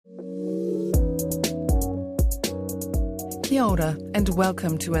Kia ora and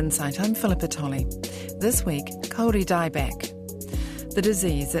welcome to Insight. I'm Philippa Tolley. This week, kauri dieback. The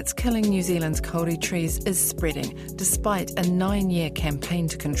disease that's killing New Zealand's kauri trees is spreading despite a 9-year campaign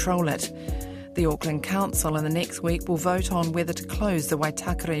to control it. The Auckland Council in the next week will vote on whether to close the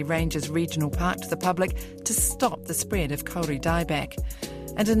Waitakere Ranges Regional Park to the public to stop the spread of kauri dieback.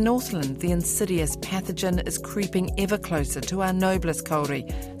 And in Northland, the insidious pathogen is creeping ever closer to our noblest kauri,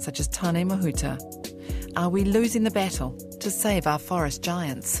 such as Tane Mahuta. Are we losing the battle to save our forest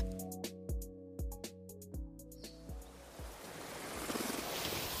giants?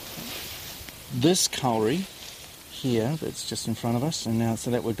 This kauri here, that's just in front of us, and now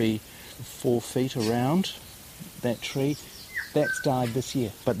so that would be 4 feet around that tree, that's died this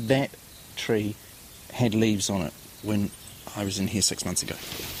year. But that tree had leaves on it when I was in here 6 months ago.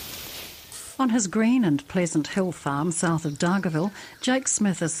 On his green and Pleasant Hill farm south of Dargaville, Jake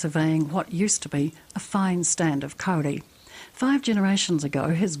Smith is surveying what used to be a fine stand of kauri. 5 generations ago,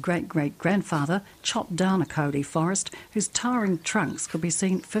 his great-great-grandfather chopped down a kauri forest whose towering trunks could be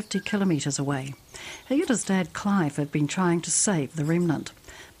seen 50 kilometres away. He and his dad Clive have been trying to save the remnant,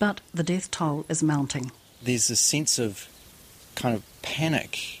 but the death toll is mounting. There's a sense of kind of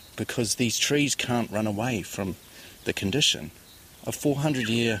panic because these trees can't run away from the condition. A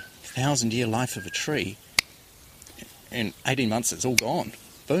 400-year, 1,000-year life of a tree, in 18 months it's all gone.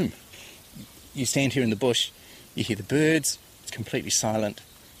 Boom. You stand here in the bush, you hear the birds, it's completely silent,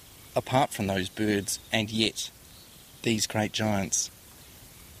 apart from those birds, and yet these great giants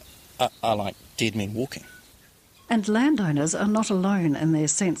are like dead men walking. And landowners are not alone in their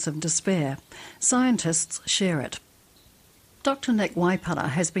sense of despair. Scientists share it. Dr Nick Waipara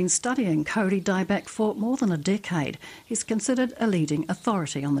has been studying kauri dieback for more than a decade. He's considered a leading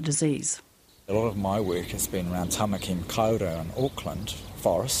authority on the disease. A lot of my work has been around Tamakim Kaura and Auckland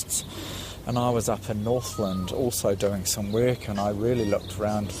forests, and I was up in Northland also doing some work, and I really looked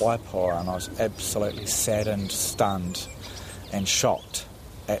around Waipoa and I was absolutely saddened, stunned and shocked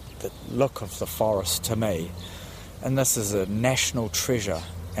at the look of the forest to me. And this is a national treasure,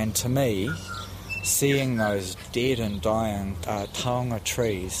 and to me, seeing those dead and dying taonga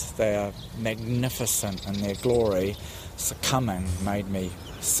trees, they are magnificent in their glory, succumbing made me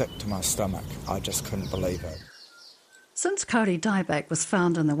sick to my stomach. I just couldn't believe it. Since kauri dieback was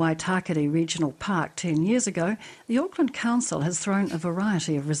found in the Waitakere Regional Park 10 years ago, the Auckland Council has thrown a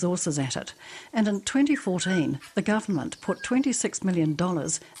variety of resources at it. And in 2014, the government put $26 million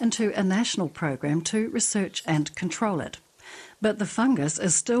into a national program to research and control it. But the fungus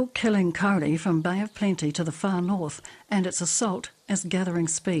is still killing kauri from Bay of Plenty to the far north, and its assault is gathering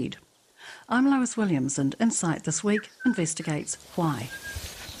speed. I'm Lois Williams, and Insight This Week investigates why.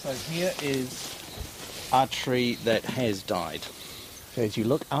 So here is our tree that has died. So as you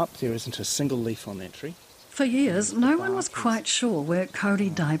look up, there isn't a single leaf on that tree. For years, no one was quite sure where kauri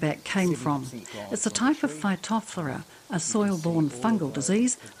dieback came from. It's a type of Phytophthora, a soil-borne fungal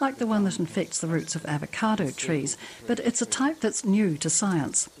disease like the one that infects the roots of avocado trees, but it's a type that's new to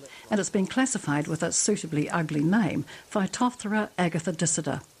science, and it's been classified with a suitably ugly name, Phytophthora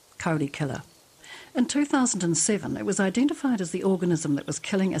agathodicida, kauri killer. In 2007, it was identified as the organism that was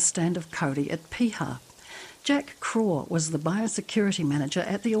killing a stand of kauri at Piha. Jack Craw was the biosecurity manager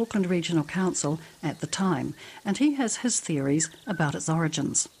at the Auckland Regional Council at the time, and he has his theories about its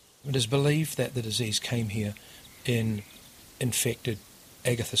origins. It is believed that the disease came here in infected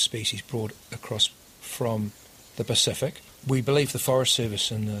Agatha species brought across from the Pacific. We believe the Forest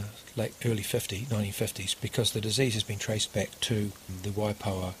Service in the early 1950s, because the disease has been traced back to the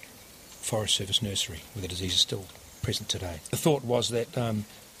Waipoa Forest Service nursery, where the disease is still present today. The thought was that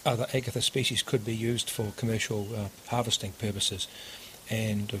other Agatha species could be used for commercial harvesting purposes,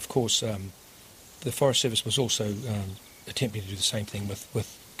 and of course the Forest Service was also attempting to do the same thing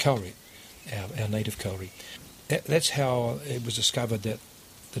with kauri, our native kauri. That's how it was discovered that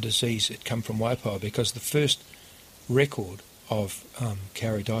the disease had come from Waipoa, because the first record of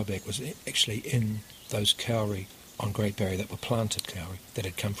kauri dieback was actually in those kauri on Great Barrier that were planted kauri that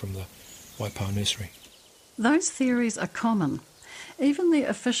had come from the Waipoa nursery. Those theories are common. Even the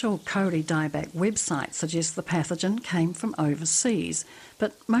official kauri dieback website suggests the pathogen came from overseas,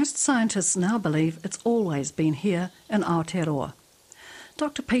 but most scientists now believe it's always been here in Aotearoa.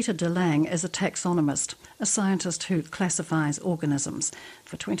 Dr. Peter DeLang is a taxonomist, a scientist who classifies organisms.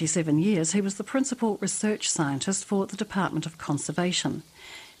 For 27 years, he was the principal research scientist for the Department of Conservation.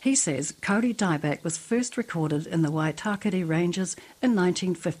 He says kauri dieback was first recorded in the Waitakere Ranges in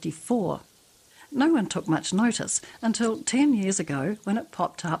 1954. No one took much notice until 10 years ago when it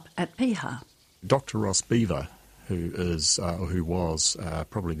popped up at Piha. Dr. Ross Beaver who was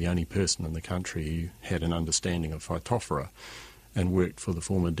probably the only person in the country who had an understanding of Phytophthora and worked for the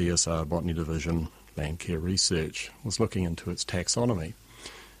former DSR Botany Division, Landcare Research, was looking into its taxonomy.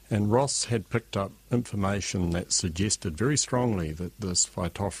 And Ross had picked up information that suggested very strongly that this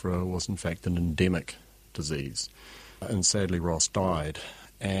Phytophthora was in fact an endemic disease. And sadly Ross died,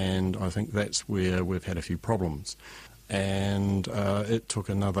 and I think that's where we've had a few problems. And it took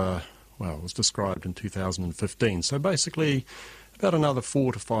another, well, it was described in 2015, so basically about another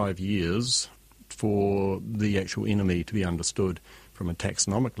 4 to 5 years for the actual enemy to be understood from a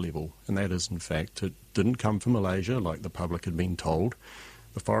taxonomic level, and that is in fact it didn't come from Malaysia like the public had been told.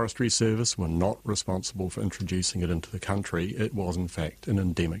 The Forestry Service were not responsible for introducing it into the country. It was in fact an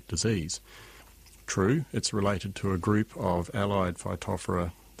endemic disease. True, it's related to a group of allied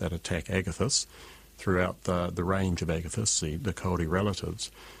Phytophthora that attack agathis throughout the range of agathis, the kauri relatives,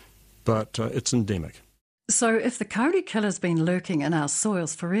 but it's endemic. So if the kauri killer's been lurking in our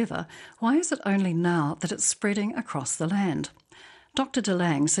soils forever, why is it only now that it's spreading across the land? Dr.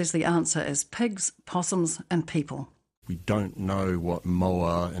 DeLang says the answer is pigs, possums and people. We don't know what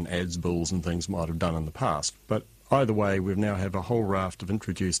moa and adsbills and things might have done in the past, but either way we now have a whole raft of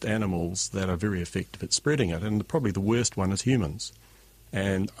introduced animals that are very effective at spreading it, and probably the worst one is humans.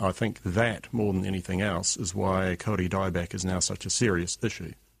 And I think that, more than anything else, is why kauri dieback is now such a serious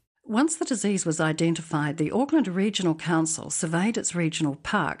issue. Once the disease was identified, the Auckland Regional Council surveyed its regional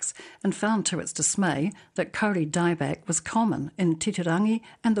parks and found to its dismay that kauri dieback was common in Titirangi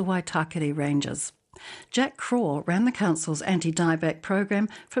and the Waitakere ranges. Jack Craw ran the council's anti-dieback program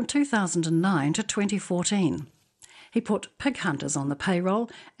from 2009 to 2014. He put pig hunters on the payroll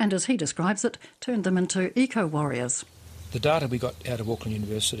and, as he describes it, turned them into eco-warriors. The data we got out of Auckland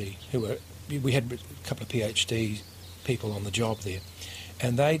University, we had a couple of PhD people on the job there,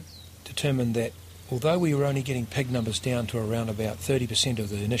 and they determined that although we were only getting pig numbers down to around about 30% of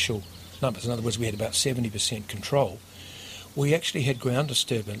the initial numbers, in other words we had about 70% control, we actually had ground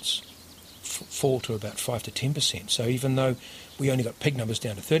disturbance fall to about 5 to 10%. So even though we only got pig numbers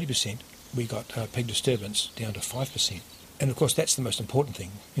down to 30%, we got pig disturbance down to 5%. And of course that's the most important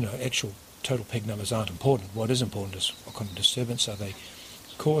thing. Actual total pig numbers aren't important. What is important is what kind of disturbance are they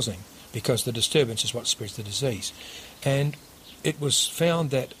causing, because the disturbance is what spreads the disease. And it was found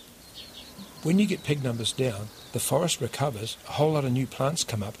that when you get pig numbers down, the forest recovers, a whole lot of new plants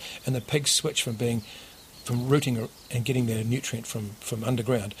come up, and the pigs switch from rooting and getting their nutrient from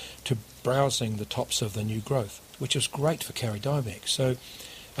underground to browsing the tops of the new growth, which is great for kauri dieback. So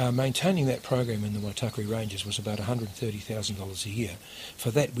maintaining that program in the Waitakere Ranges was about $130,000 a year. For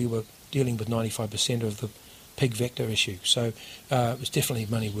that we were dealing with 95% of the pig vector issue, so it was definitely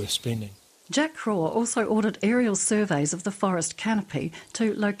money worth spending. Jack Craw also ordered aerial surveys of the forest canopy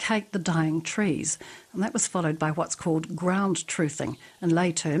to locate the dying trees, and that was followed by what's called ground truthing, in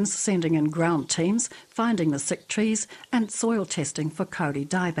lay terms sending in ground teams, finding the sick trees and soil testing for kauri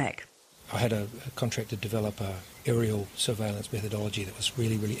dieback. I had a contractor develop a aerial surveillance methodology that was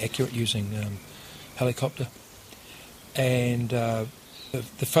really, really accurate using helicopter, and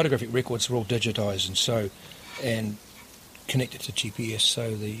the photographic records were all digitised and connected to GPS,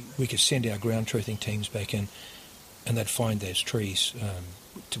 so we could send our ground truthing teams back in and they'd find those trees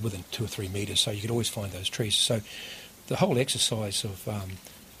to within 2 or 3 metres, so you could always find those trees. So the whole exercise of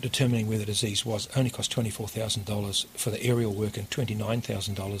determining where the disease was only cost $24,000 for the aerial work and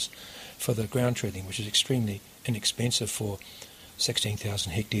 $29,000 for the ground truthing, which is extremely inexpensive for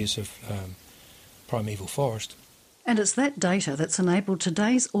 16,000 hectares of primeval forest. And it's that data that's enabled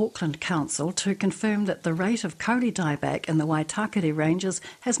today's Auckland Council to confirm that the rate of kauri dieback in the Waitakere Ranges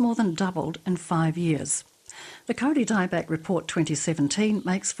has more than doubled in 5 years. The Kauri Dieback Report 2017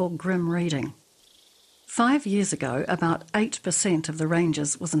 makes for grim reading. 5 years ago, about 8% of the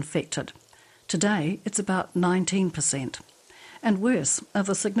ranges was infected. Today, it's about 19%. And worse, of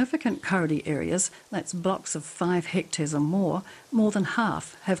the significant kauri areas, that's blocks of 5 hectares or more than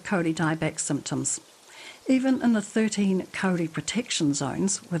half have kauri dieback symptoms. Even in the 13 kauri protection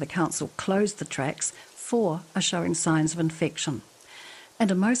zones where the council closed the tracks, 4 are showing signs of infection. And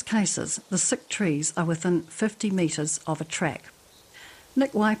in most cases, the sick trees are within 50 metres of a track.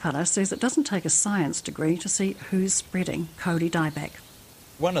 Nick Waipara says it doesn't take a science degree to see who's spreading kauri dieback.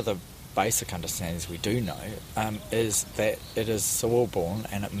 One of the basic understandings we do know is that it is soil-borne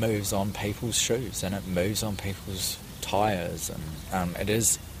and it moves on people's shoes and it moves on people's tyres, and it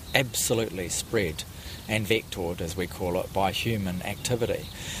is absolutely spread and vectored, as we call it, by human activity.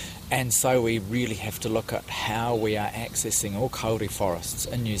 And so we really have to look at how we are accessing all kauri forests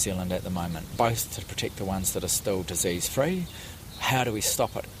in New Zealand at the moment, both to protect the ones that are still disease-free. How do we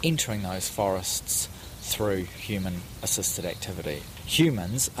stop it entering those forests through human-assisted activity.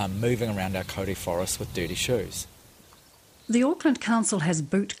 Humans are moving around our Kauri forest with dirty shoes. The Auckland Council has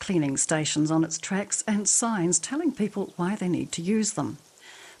boot cleaning stations on its tracks and signs telling people why they need to use them.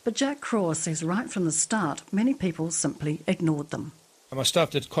 But Jack Craw says right from the start, many people simply ignored them. My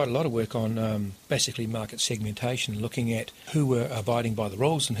staff did quite a lot of work on basically market segmentation, looking at who were abiding by the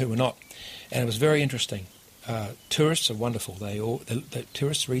rules and who were not. And it was very interesting. Tourists are wonderful. The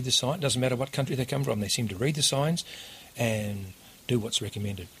tourists read the sign. It doesn't matter what country they come from. They seem to read the signs and do what's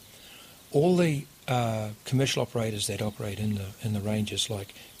recommended. All the commercial operators that operate in the ranges,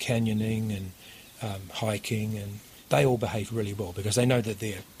 like canyoning and hiking, and they all behave really well because they know that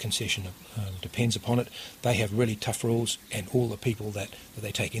their concession depends upon it. They have really tough rules, and all the people that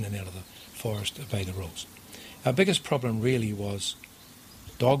they take in and out of the forest obey the rules. Our biggest problem really was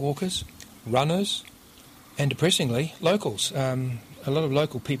dog walkers, runners, and depressingly, locals. A lot of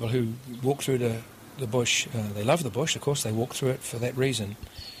local people who walk through the bush, they love the bush, of course, they walk through it for that reason.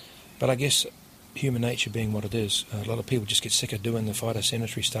 But I guess human nature being what it is, a lot of people just get sick of doing the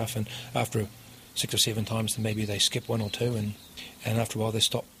phytosanitary stuff, and after 6 or 7 times, then maybe they skip 1 or 2, and after a while they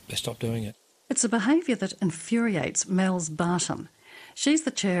stop doing it. It's a behaviour that infuriates Mels Barton. She's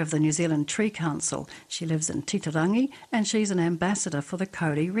the chair of the New Zealand Tree Council. She lives in Titirangi, and she's an ambassador for the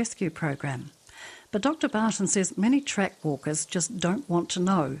Kauri Rescue Program. But Dr Barton says many track walkers just don't want to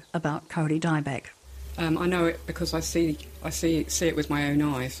know about Kauri dieback. I know it because I see it with my own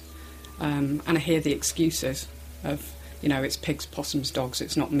eyes, and I hear the excuses of, it's pigs, possums, dogs,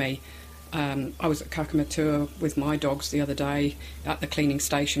 it's not me. I was at Kakamatua with my dogs the other day at the cleaning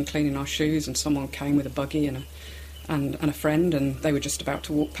station cleaning our shoes, and someone came with a buggy and a friend, and they were just about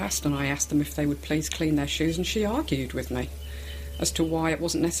to walk past, and I asked them if they would please clean their shoes, and she argued with me as to why it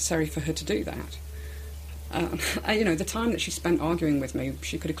wasn't necessary for her to do that. The time that she spent arguing with me,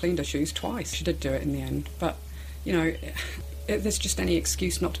 she could have cleaned her shoes twice. She did do it in the end, but if there's just any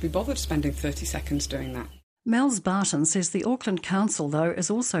excuse not to be bothered spending 30 seconds doing that. Mels Barton says the Auckland Council, though, is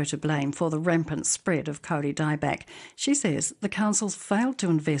also to blame for the rampant spread of Kauri dieback. She says the council's failed to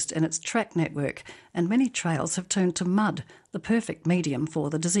invest in its track network, and many trails have turned to mud, the perfect medium for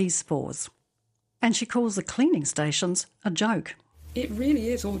the disease spores. And she calls the cleaning stations a joke. It really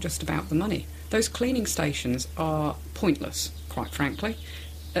is all just about the money. Those cleaning stations are pointless, quite frankly.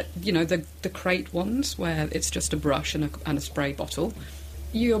 The crate ones where it's just a brush and a spray bottle.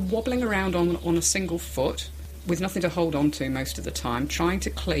 You're wobbling around on a single foot with nothing to hold on to most of the time, trying to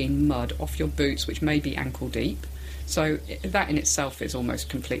clean mud off your boots, which may be ankle deep. So that in itself is almost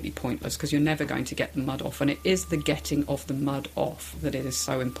completely pointless because you're never going to get the mud off, and it is the getting of the mud off that it is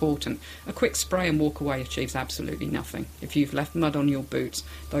so important. A quick spray and walk away achieves absolutely nothing. If you've left mud on your boots,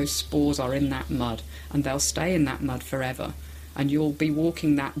 those spores are in that mud and they'll stay in that mud forever, and you'll be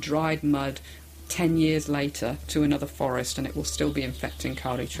walking that dried mud 10 years later to another forest and it will still be infecting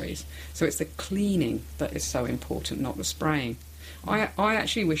kauri trees. So it's the cleaning that is so important, not the spraying. I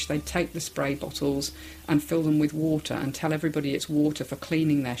actually wish they'd take the spray bottles and fill them with water and tell everybody it's water for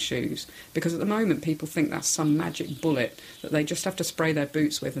cleaning their shoes, because at the moment people think that's some magic bullet that they just have to spray their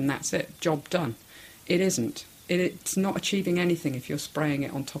boots with and that's it, job done. It isn't. It's not achieving anything if you're spraying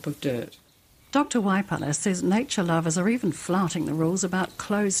it on top of dirt. Dr Waipara says nature lovers are even flouting the rules about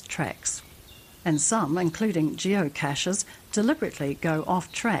closed tracks. And some, including geocachers, deliberately go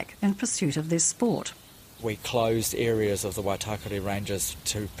off track in pursuit of their sport. We closed areas of the Waitakere Ranges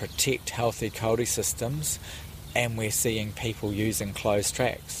to protect healthy kauri systems, and we're seeing people using closed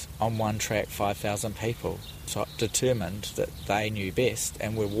tracks. On one track, 5,000 people. So determined that they knew best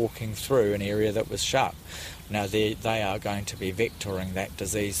and were walking through an area that was shut. Now they are going to be vectoring that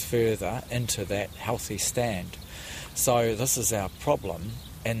disease further into that healthy stand. So this is our problem,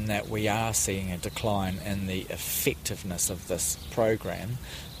 in that we are seeing a decline in the effectiveness of this program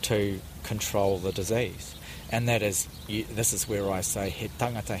to control the disease. And that is, this is where I say he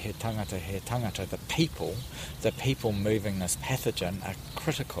tangata, he tangata, he tangata. The people moving this pathogen are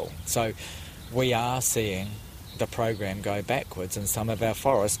critical. So we are seeing the program go backwards in some of our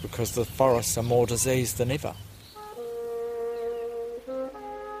forests because the forests are more diseased than ever.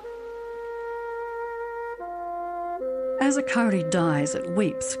 As a kauri dies, it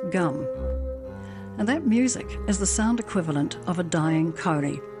weeps gum. And that music is the sound equivalent of a dying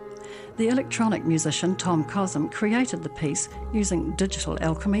kauri. The electronic musician Tom Cosm created the piece using digital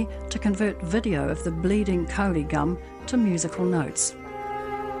alchemy to convert video of the bleeding kauri gum to musical notes.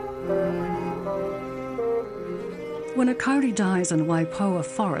 When a kauri dies in Waipoua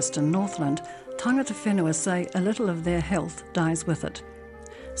Forest in Northland, tangata whenua say a little of their health dies with it.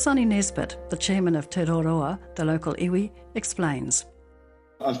 Sonny Nesbitt, the chairman of Te Roroa, the local iwi, explains.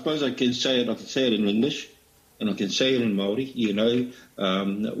 I suppose I can say it in English, and I can say it in Māori, you know.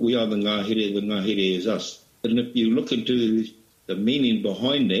 We are the Ngāhere is us. And if you look into the meaning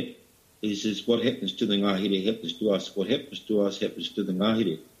behind that, is what happens to the Ngāhere happens to us. What happens to us happens to the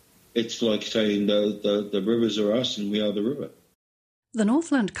Ngāhere. It's like saying the rivers are us and we are the river. The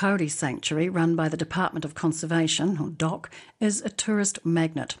Northland Kauri Sanctuary, run by the Department of Conservation, or DOC, is a tourist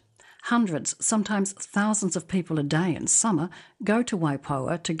magnet. Hundreds, sometimes thousands of people a day in summer go to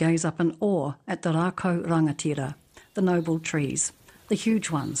Waipoua to gaze up in awe at the Rākau Rangatira, the noble trees, the huge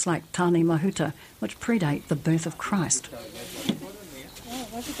ones like Tāne Mahuta, which predate the birth of Christ.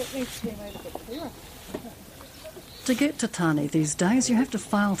 To get to Tāne these days, you have to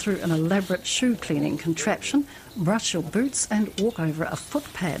file through an elaborate shoe cleaning contraption, brush your boots and walk over a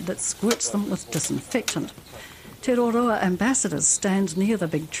footpad that squirts them with disinfectant. Te Roroa ambassadors stand near the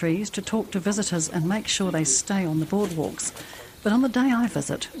big trees to talk to visitors and make sure they stay on the boardwalks. But on the day I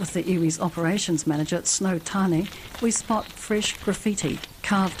visit with the iwi's operations manager, Snow Tāne, we spot fresh graffiti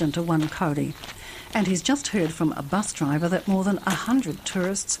carved into one kauri. And he's just heard from a bus driver that more than 100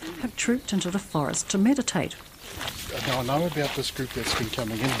 tourists have trooped into the forest to meditate. Now, I know about this group that's been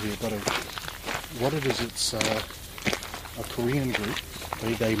coming in here, but what it is, it's a Korean group.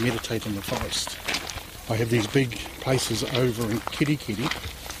 They meditate in the forest. I have these big places over in Kirikiri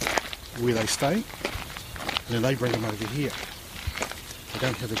where they stay, and then they bring them over here. They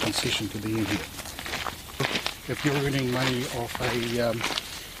don't have a concession to be in here. If you're earning money off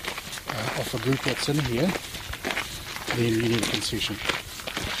a group that's in here, then you need a concession.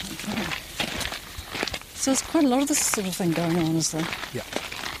 Okay. So there's quite a lot of this sort of thing going on, is there? Yeah.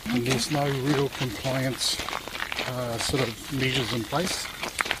 And there's no real compliance sort of measures in place.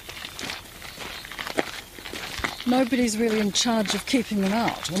 Nobody's really in charge of keeping them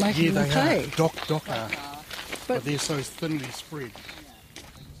out or making them pay. Doc are. But they're so thinly spread.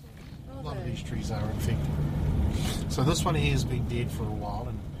 A lot of these trees are infected. So this one here has been dead for a while.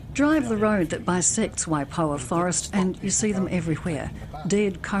 And drive the road that bisects Waipoua Forest and you see them everywhere.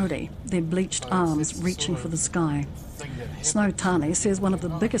 Dead kauri, their bleached arms reaching for the sky. Snow Tāne says one of the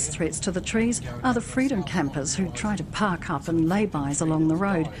biggest threats to the trees are the freedom campers who try to park up in lay-bys along the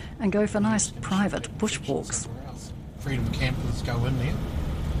road and go for nice private bushwalks. Freedom campers go in there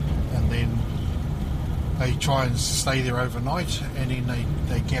and then they try and stay there overnight and then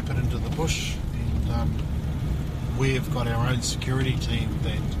they gap it into the bush. And we've got our own security team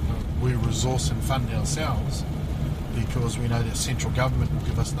that we resource and fund ourselves because we know that central government will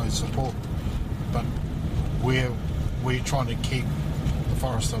give us no support. But we're trying to keep the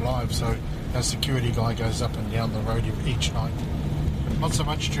forest alive, so our security guy goes up and down the road each night. Not so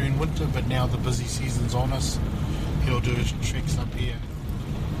much during winter, but now the busy season's on us. He'll do his treks up here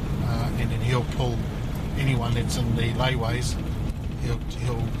and then he'll pull anyone that's in the layways,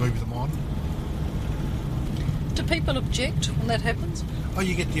 he'll move them on. Do people object when that happens? Oh,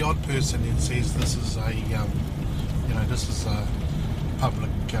 you get the odd person that says this is a public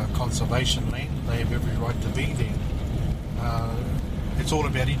conservation land. They have every right to be there. It's all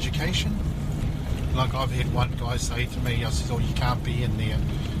about education. Like I've had one guy say to me, I says, "Oh, you can't be in there.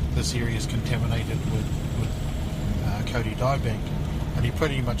 This area is contaminated with Kauri dieback," and he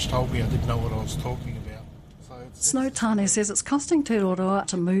pretty much told me I didn't know what I was talking about. Snow Tāne says it's costing Te Roroa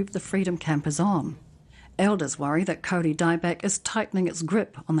to move the freedom campers on. Elders worry that Kauri dieback is tightening its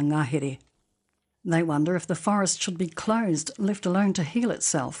grip on the Ngāhere. They wonder if the forest should be closed, left alone to heal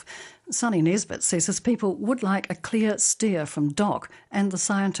itself. Sonny Nesbitt says his people would like a clear steer from DOC and the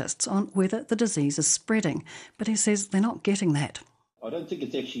scientists on whether the disease is spreading, but he says they're not getting that. I don't think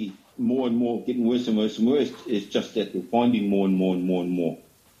it's actually more and more getting worse and worse and worse. It's just that we're finding more and more and more and more.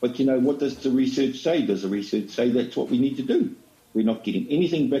 But, you know, what does the research say? Does the research say that's what we need to do? We're not getting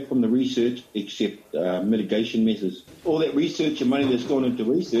anything back from the research except mitigation methods. All that research and money that's gone into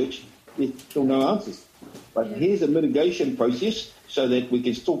research, there's still no answers. But here's a mitigation process so that we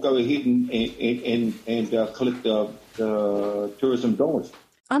can still go ahead and collect tourism dollars.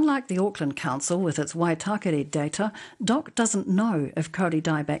 Unlike the Auckland Council with its Waitakere data, DOC doesn't know if Kauri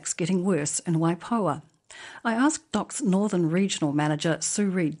dieback's getting worse in Waipoua. I asked DOC's Northern Regional Manager Sue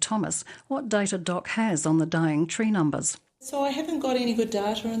Reid-Thomas what data DOC has on the dying tree numbers. So I haven't got any good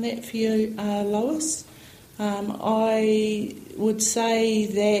data on that for you, Lois. I would say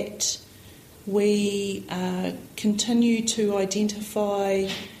that we continue to identify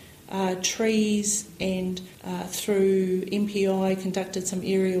trees and through MPI conducted some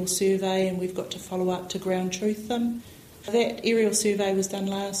aerial survey and we've got to follow up to ground truth them. That aerial survey was done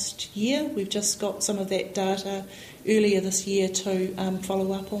last year. We've just got some of that data earlier this year to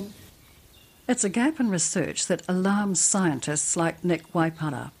follow up on. It's a gap in research that alarms scientists like Nick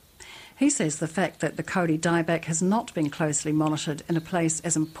Waipara. He says the fact that the kauri dieback has not been closely monitored in a place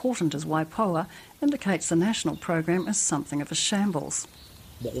as important as Waipoua indicates the national program is something of a shambles.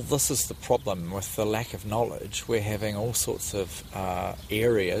 Well, this is the problem with the lack of knowledge. We're having all sorts of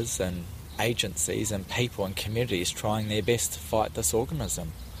areas and agencies and people and communities trying their best to fight this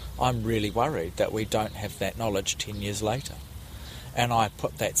organism. I'm really worried that we don't have that knowledge 10 years later. And I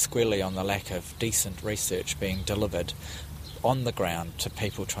put that squarely on the lack of decent research being delivered on the ground to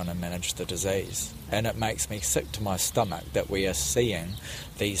people trying to manage the disease. And it makes me sick to my stomach that we are seeing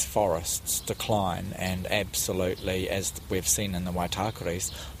these forests decline and absolutely, as we've seen in the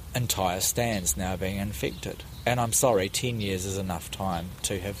Waitakeres, entire stands now being infected. And I'm sorry, 10 years is enough time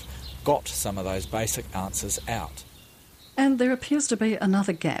to have got some of those basic answers out. And there appears to be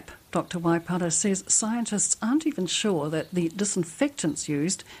another gap. Dr Waipara says scientists aren't even sure that the disinfectants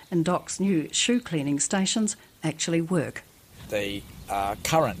used in DOC's new shoe cleaning stations actually work. The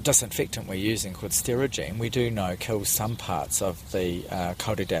current disinfectant we're using, called Sterigene, we do know kills some parts of the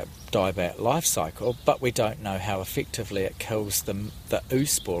kauri dieback life cycle, but we don't know how effectively it kills the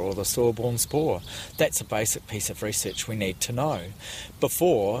oospore or the soil-borne spore. That's a basic piece of research we need to know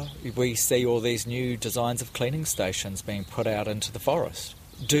before we see all these new designs of cleaning stations being put out into the forest.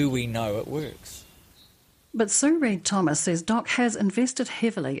 Do we know it works? But Sue Reid-Thomas says DOC has invested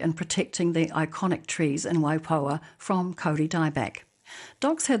heavily in protecting the iconic trees in Waipoua from kauri dieback.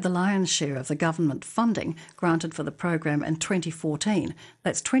 DOC's had the lion's share of the government funding granted for the program in 2014.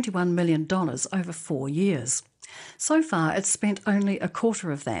 That's $21 million over 4 years. So far, it's spent only a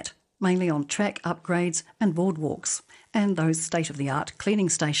quarter of that, mainly on track upgrades and boardwalks, and those state-of-the-art cleaning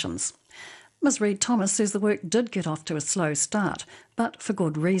stations. Ms Reid-Thomas says the work did get off to a slow start, but for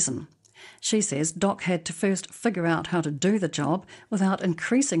good reason. She says DOC had to first figure out how to do the job without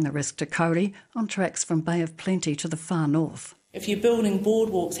increasing the risk to kauri on tracks from Bay of Plenty to the far north. If you're building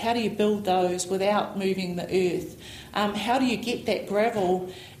boardwalks, how do you build those without moving the earth? How do you get that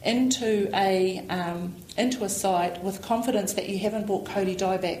gravel into a site with confidence that you haven't brought kauri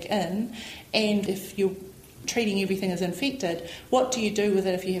dieback in? And if you're treating everything as infected, what do you do with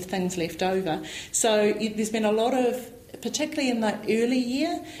it if you have things left over? So there's been a lot of, particularly in the early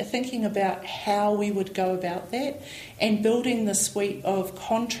year, thinking about how we would go about that and building the suite of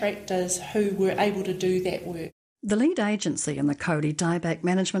contractors who were able to do that work. The lead agency in the kauri dieback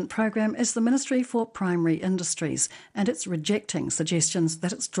management program is the Ministry for Primary Industries, and it's rejecting suggestions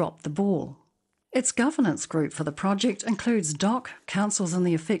that it's dropped the ball. Its governance group for the project includes DOC, councils in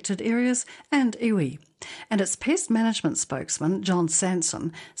the affected areas, and iwi. And its pest management spokesman, John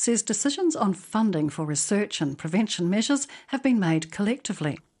Sanson, says decisions on funding for research and prevention measures have been made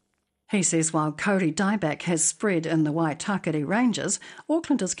collectively. He says while kauri dieback has spread in the Waitakere Ranges,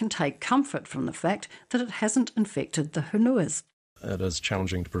 Aucklanders can take comfort from the fact that it hasn't infected the hunuas. It is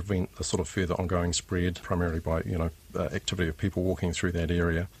challenging to prevent the sort of further ongoing spread, primarily by activity of people walking through that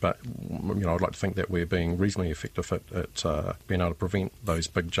area. But I'd like to think that we're being reasonably effective at being able to prevent those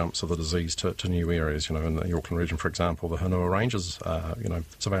big jumps of the disease to new areas. In the Auckland region, for example, the Hunua Ranges,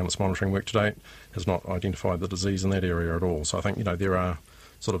 surveillance monitoring work to date has not identified the disease in that area at all. So I think there are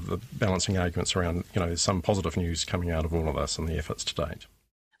sort of the balancing arguments around there's some positive news coming out of all of this and the efforts to date.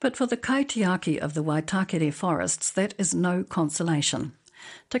 But for the kaitiaki of the Waitakere forests, that is no consolation.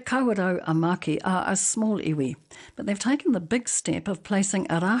 Te Kawerau Amaki are a small iwi, but they've taken the big step of placing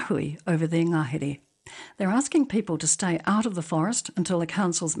a rahui over their ngahere. They're asking people to stay out of the forest until the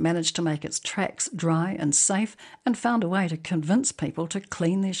council's managed to make its tracks dry and safe and found a way to convince people to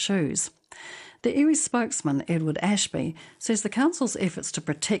clean their shoes. The iwi spokesman, Edward Ashby, says the council's efforts to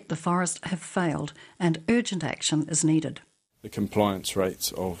protect the forest have failed and urgent action is needed. The compliance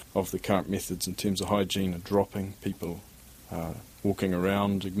rates of the current methods in terms of hygiene are dropping. People walking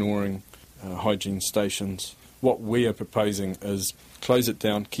around, ignoring hygiene stations. What we are proposing is close it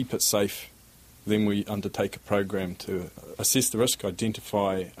down, keep it safe. Then we undertake a program to assess the risk,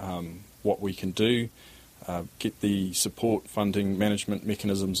 identify what we can do, get the support, funding, management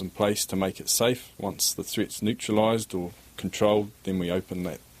mechanisms in place to make it safe. Once the threat's neutralised or controlled, then we open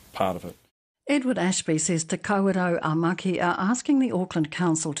that part of it. Edward Ashby says Te Kawerau Amaki are asking the Auckland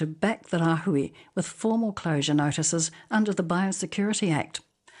Council to back the rahui with formal closure notices under the Biosecurity Act.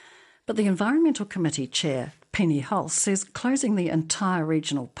 But the Environmental Committee Chair, Penny Hulse, says closing the entire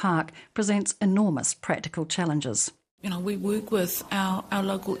regional park presents enormous practical challenges. You know, we work with our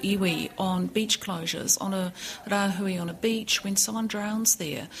local iwi on beach closures, on a rāhui on a beach when someone drowns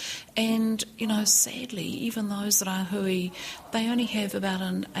there. And, you know, sadly, even those rāhui, they only have about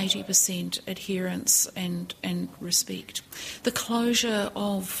an 80% adherence and respect. The closure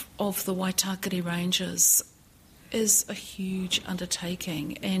of the Waitakere Ranges is a huge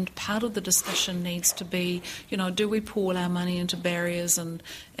undertaking, and part of the discussion needs to be, you know, do we pour our money into barriers and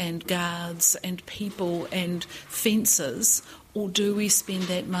guards and people and fences, or do we spend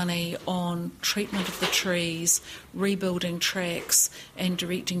that money on treatment of the trees, rebuilding tracks and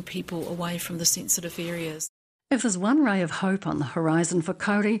directing people away from the sensitive areas? If there's one ray of hope on the horizon for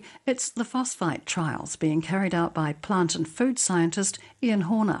Kauri, it's the phosphite trials being carried out by plant and food scientist Ian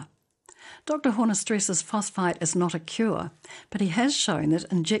Horner. Dr. Horner stresses phosphite is not a cure, but he has shown that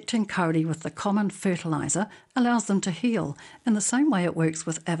injecting kauri with the common fertiliser allows them to heal, in the same way it works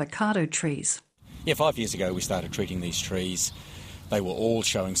with avocado trees. Yeah, 5 years ago we started treating these trees. They were all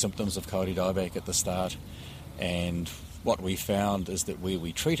showing symptoms of kauri dieback at the start, and what we found is that where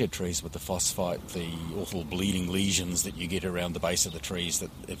we treated trees with the phosphite, the awful bleeding lesions that you get around the base of the trees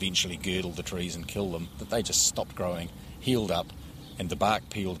that eventually girdle the trees and kill them, that they just stopped growing, healed up, and the bark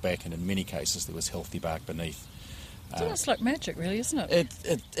peeled back, and in many cases there was healthy bark beneath. It's almost like magic, really, isn't it?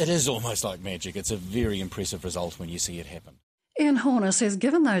 It is almost like magic. It's a very impressive result when you see it happen. Ian Horner says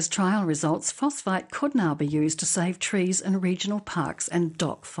given those trial results, phosphite could now be used to save trees in regional parks and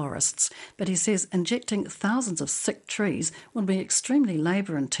dock forests. But he says injecting thousands of sick trees will be extremely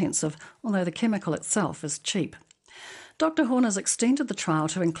labour intensive, although the chemical itself is cheap. Dr. Horner's extended the trial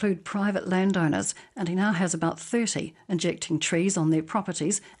to include private landowners, and he now has about 30 injecting trees on their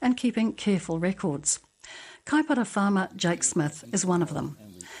properties and keeping careful records. Kaipara farmer Jake Smith is one of them.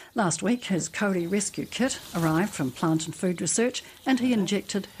 Last week, his kauri rescue kit arrived from Plant and Food Research, and he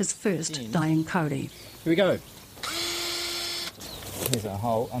injected his first dying kauri. Here we go. Here's a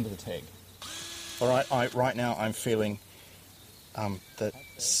hole under the tag. All right, right now I'm feeling that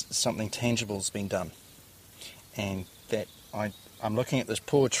something tangible's been done, and that I'm looking at this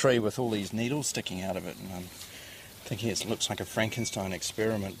poor tree with all these needles sticking out of it, and I'm thinking it looks like a Frankenstein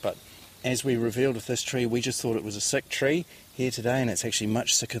experiment. But as we revealed with this tree, we just thought it was a sick tree here today, and it's actually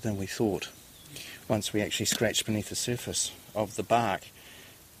much sicker than we thought once we actually scratched beneath the surface of the bark.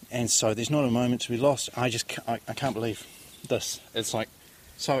 And so there's not a moment to be lost. I can't believe this. It's like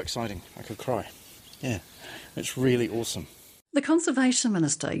so exciting. I could cry. Yeah, it's really awesome. The Conservation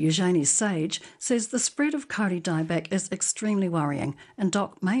Minister, Eugenie Sage, says the spread of kauri dieback is extremely worrying, and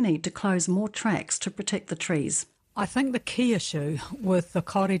DOC may need to close more tracks to protect the trees. I think the key issue with the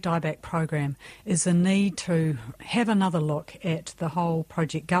kauri dieback program is the need to have another look at the whole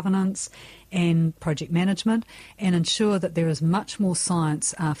project governance and project management and ensure that there is much more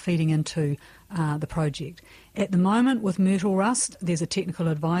science feeding into the project. At the moment, with myrtle rust, there's a technical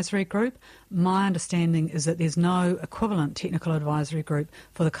advisory group. My understanding is that there's no equivalent technical advisory group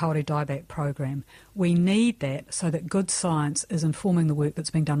for the kauri dieback program. We need that so that good science is informing the work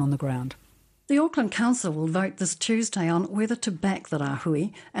that's being done on the ground. The Auckland Council will vote this Tuesday on whether to back the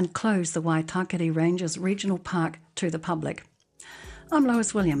rāhui and close the Waitakere Ranges Regional Park to the public. I'm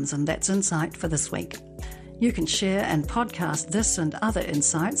Lois Williams, and that's Insight for this week. You can share and podcast this and other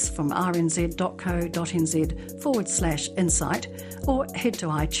insights from rnz.co.nz/insight, or head to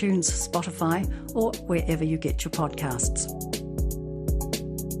iTunes, Spotify, or wherever you get your podcasts.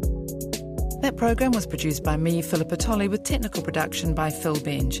 That program was produced by me, Philippa Tolley, with technical production by Phil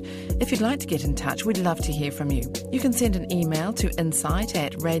Benj. If you'd like to get in touch, we'd love to hear from you. You can send an email to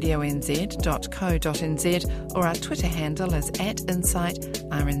insight@radionz.co.nz, or our Twitter handle is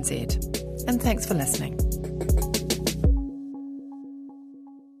 @InsightRNZ. And thanks for listening.